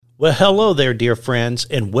Well, hello there, dear friends,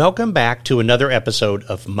 and welcome back to another episode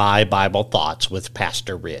of My Bible Thoughts with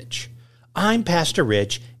Pastor Rich. I'm Pastor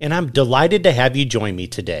Rich, and I'm delighted to have you join me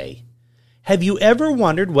today. Have you ever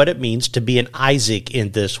wondered what it means to be an Isaac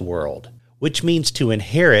in this world, which means to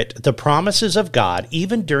inherit the promises of God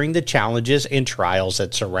even during the challenges and trials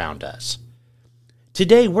that surround us?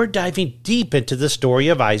 Today, we're diving deep into the story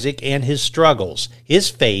of Isaac and his struggles,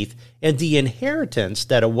 his faith, and the inheritance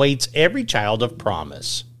that awaits every child of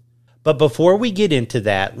promise. But before we get into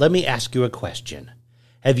that, let me ask you a question.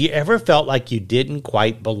 Have you ever felt like you didn't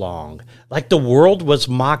quite belong, like the world was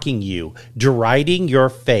mocking you, deriding your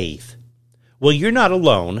faith? Well, you're not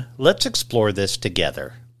alone. Let's explore this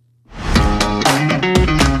together.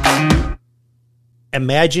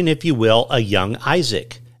 Imagine, if you will, a young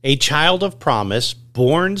Isaac, a child of promise,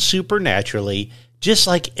 born supernaturally, just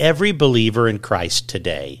like every believer in Christ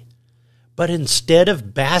today. But instead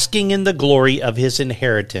of basking in the glory of his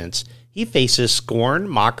inheritance, he faces scorn,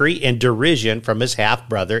 mockery, and derision from his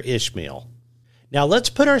half-brother Ishmael. Now let's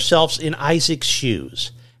put ourselves in Isaac's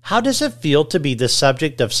shoes. How does it feel to be the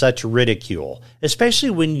subject of such ridicule, especially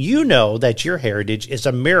when you know that your heritage is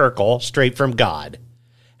a miracle straight from God?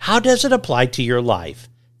 How does it apply to your life?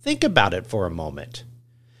 Think about it for a moment.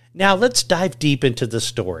 Now let's dive deep into the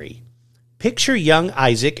story. Picture young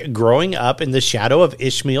Isaac growing up in the shadow of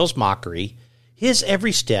Ishmael's mockery, his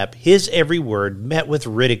every step, his every word met with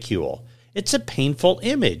ridicule. It's a painful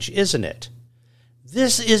image, isn't it?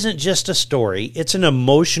 This isn't just a story, it's an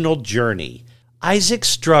emotional journey. Isaac's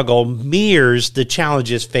struggle mirrors the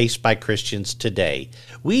challenges faced by Christians today.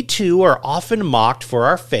 We too are often mocked for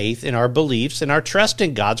our faith in our beliefs and our trust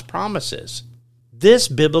in God's promises. This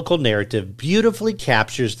biblical narrative beautifully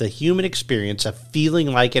captures the human experience of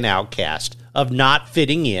feeling like an outcast, of not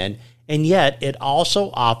fitting in, and yet it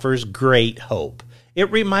also offers great hope.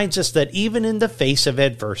 It reminds us that even in the face of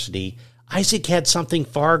adversity, Isaac had something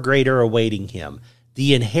far greater awaiting him,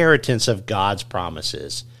 the inheritance of God's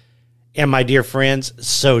promises. And my dear friends,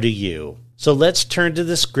 so do you. So let's turn to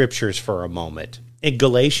the scriptures for a moment. In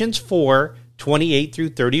Galatians 4:28 through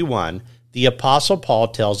 31, the Apostle Paul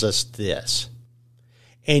tells us this.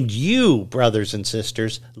 And you, brothers and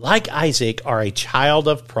sisters, like Isaac, are a child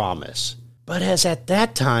of promise. But as at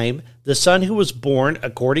that time, the son who was born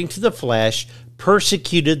according to the flesh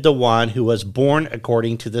persecuted the one who was born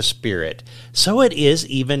according to the Spirit, so it is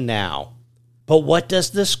even now. But what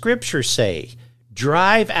does the Scripture say?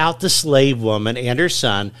 Drive out the slave woman and her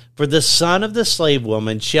son, for the son of the slave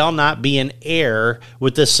woman shall not be an heir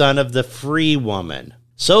with the son of the free woman.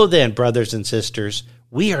 So then, brothers and sisters,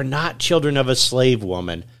 we are not children of a slave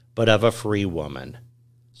woman, but of a free woman.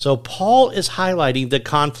 So Paul is highlighting the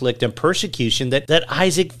conflict and persecution that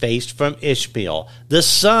Isaac faced from Ishmael. The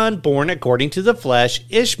son born according to the flesh,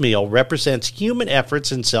 Ishmael, represents human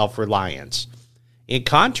efforts and self-reliance. In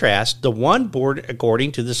contrast, the one born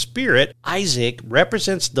according to the Spirit, Isaac,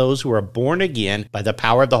 represents those who are born again by the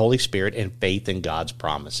power of the Holy Spirit and faith in God's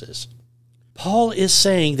promises. Paul is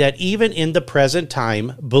saying that even in the present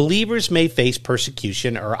time, believers may face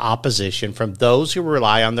persecution or opposition from those who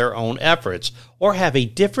rely on their own efforts or have a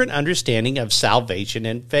different understanding of salvation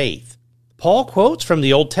and faith. Paul quotes from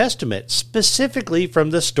the Old Testament, specifically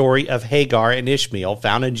from the story of Hagar and Ishmael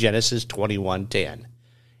found in Genesis 21:10.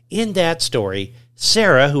 In that story,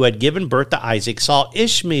 Sarah, who had given birth to Isaac, saw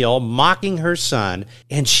Ishmael mocking her son,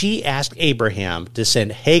 and she asked Abraham to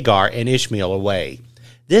send Hagar and Ishmael away.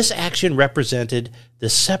 This action represented the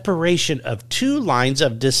separation of two lines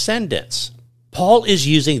of descendants. Paul is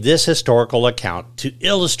using this historical account to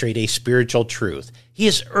illustrate a spiritual truth. He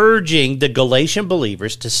is urging the Galatian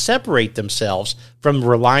believers to separate themselves from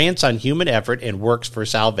reliance on human effort and works for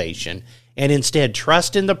salvation, and instead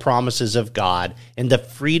trust in the promises of God and the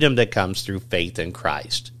freedom that comes through faith in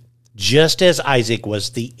Christ. Just as Isaac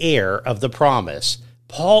was the heir of the promise,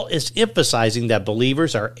 Paul is emphasizing that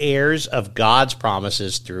believers are heirs of God's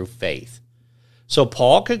promises through faith. So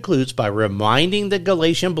Paul concludes by reminding the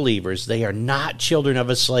Galatian believers they are not children of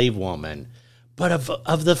a slave woman, but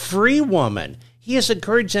of the free woman. He has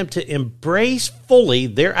encouraged them to embrace fully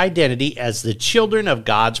their identity as the children of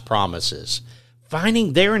God's promises,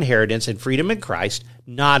 finding their inheritance and freedom in Christ,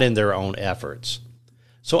 not in their own efforts.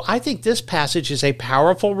 So I think this passage is a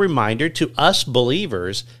powerful reminder to us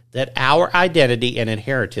believers that our identity and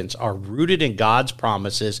inheritance are rooted in God's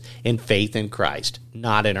promises and faith in Christ,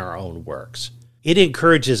 not in our own works. It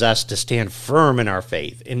encourages us to stand firm in our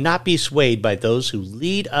faith and not be swayed by those who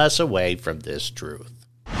lead us away from this truth.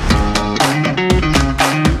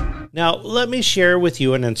 Now, let me share with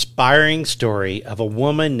you an inspiring story of a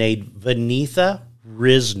woman named Vanitha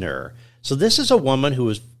Risner. So this is a woman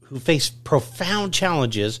who who faced profound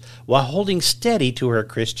challenges while holding steady to her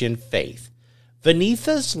Christian faith.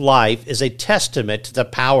 Vinitha's life is a testament to the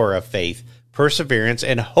power of faith, perseverance,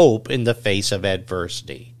 and hope in the face of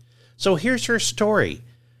adversity. So here's her story.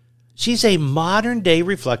 She's a modern-day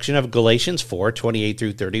reflection of Galatians 4:28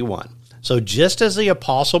 through 31. So just as the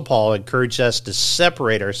Apostle Paul encouraged us to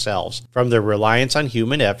separate ourselves from the reliance on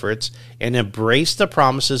human efforts and embrace the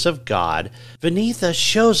promises of God, Vinitha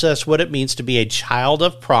shows us what it means to be a child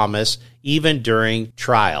of promise even during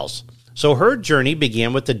trials. So her journey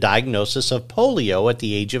began with the diagnosis of polio at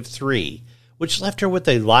the age of 3, which left her with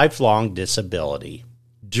a lifelong disability.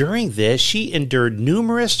 During this, she endured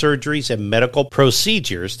numerous surgeries and medical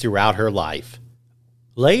procedures throughout her life.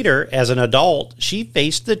 Later, as an adult, she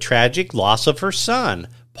faced the tragic loss of her son,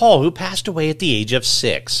 Paul, who passed away at the age of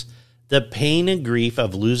 6. The pain and grief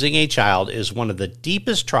of losing a child is one of the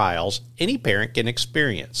deepest trials any parent can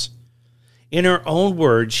experience. In her own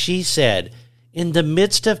words, she said, "In the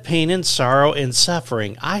midst of pain and sorrow and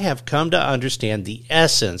suffering, I have come to understand the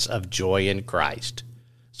essence of joy in Christ."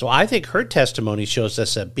 So I think her testimony shows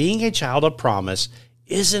us that being a child of promise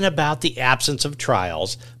isn't about the absence of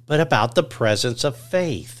trials, but about the presence of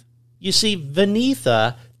faith. You see,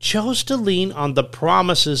 Vinitha chose to lean on the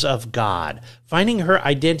promises of God, finding her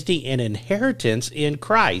identity and inheritance in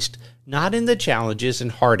Christ, not in the challenges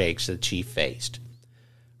and heartaches that she faced.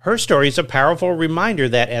 Her story is a powerful reminder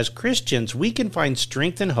that as Christians, we can find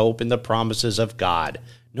strength and hope in the promises of God,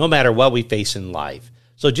 no matter what we face in life.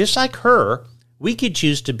 So just like her, we could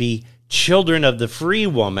choose to be children of the free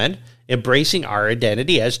woman, embracing our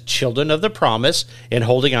identity as children of the promise and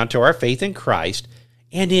holding on to our faith in Christ.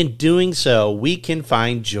 And in doing so, we can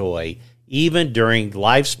find joy even during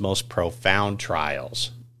life's most profound trials.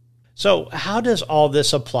 So how does all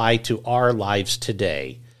this apply to our lives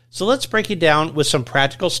today? So let's break it down with some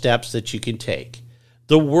practical steps that you can take.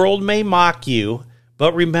 The world may mock you,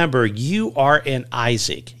 but remember, you are an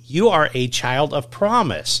Isaac. You are a child of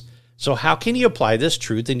promise. So how can you apply this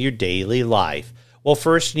truth in your daily life? Well,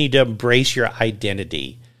 first, you need to embrace your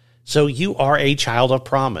identity. So you are a child of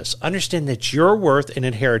promise. Understand that your worth and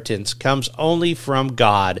inheritance comes only from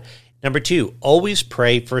God. Number 2, always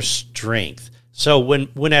pray for strength. So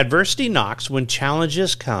when adversity knocks, when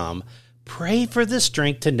challenges come, pray for the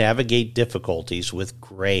strength to navigate difficulties with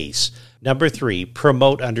grace. Number 3,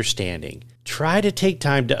 promote understanding. Try to take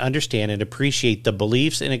time to understand and appreciate the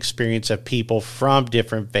beliefs and experience of people from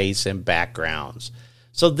different faiths and backgrounds.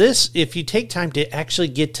 So this, if you take time to actually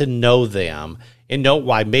get to know them and know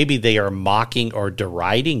why maybe they are mocking or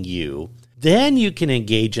deriding you, then you can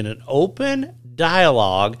engage in an open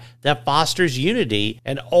dialogue that fosters unity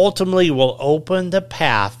and ultimately will open the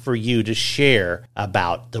path for you to share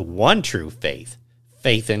about the one true faith,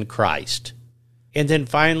 faith in Christ. And then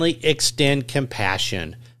finally, extend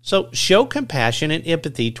compassion. So show compassion and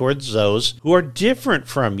empathy towards those who are different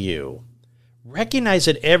from you. Recognize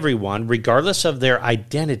that everyone, regardless of their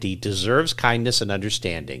identity, deserves kindness and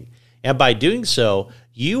understanding. And by doing so,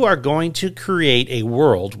 you are going to create a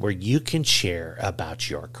world where you can share about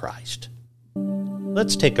your Christ.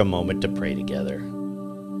 Let's take a moment to pray together.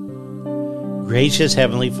 Gracious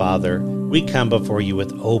Heavenly Father, we come before you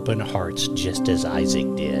with open hearts just as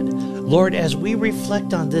Isaac did. Lord, as we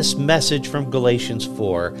reflect on this message from Galatians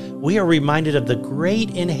 4, we are reminded of the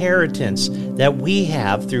great inheritance that we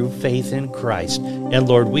have through faith in Christ. And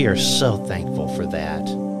Lord, we are so thankful for that.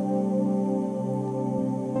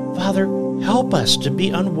 Father, help us to be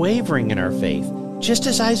unwavering in our faith, just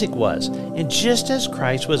as Isaac was, and just as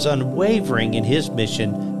Christ was unwavering in his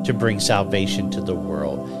mission to bring salvation to the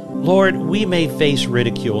world. Lord, we may face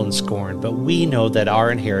ridicule and scorn, but we know that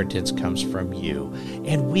our inheritance comes from you,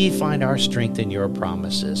 and we find our strength in your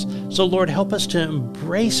promises. So, Lord, help us to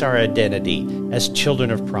embrace our identity as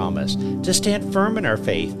children of promise, to stand firm in our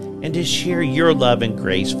faith, and to share your love and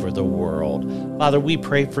grace for the world. Father, we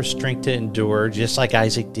pray for strength to endure, just like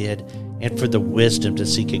Isaac did, and for the wisdom to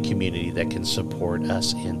seek a community that can support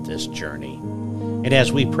us in this journey. And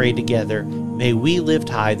as we pray together, may we lift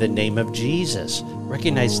high the name of Jesus.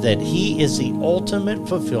 Recognize that he is the ultimate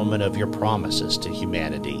fulfillment of your promises to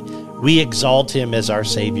humanity. We exalt him as our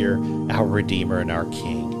Savior, our Redeemer, and our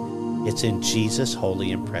King. It's in Jesus'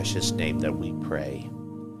 holy and precious name that we pray.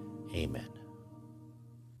 Amen.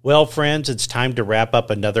 Well, friends, it's time to wrap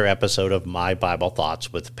up another episode of My Bible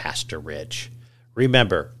Thoughts with Pastor Rich.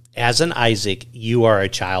 Remember, as an Isaac, you are a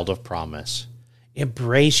child of promise.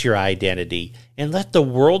 Embrace your identity and let the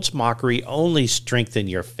world's mockery only strengthen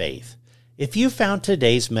your faith. If you found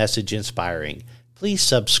today's message inspiring, please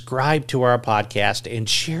subscribe to our podcast and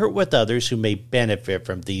share it with others who may benefit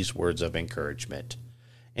from these words of encouragement.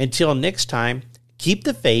 Until next time, Keep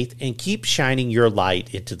the faith and keep shining your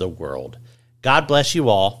light into the world. God bless you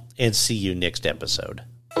all, and see you next episode.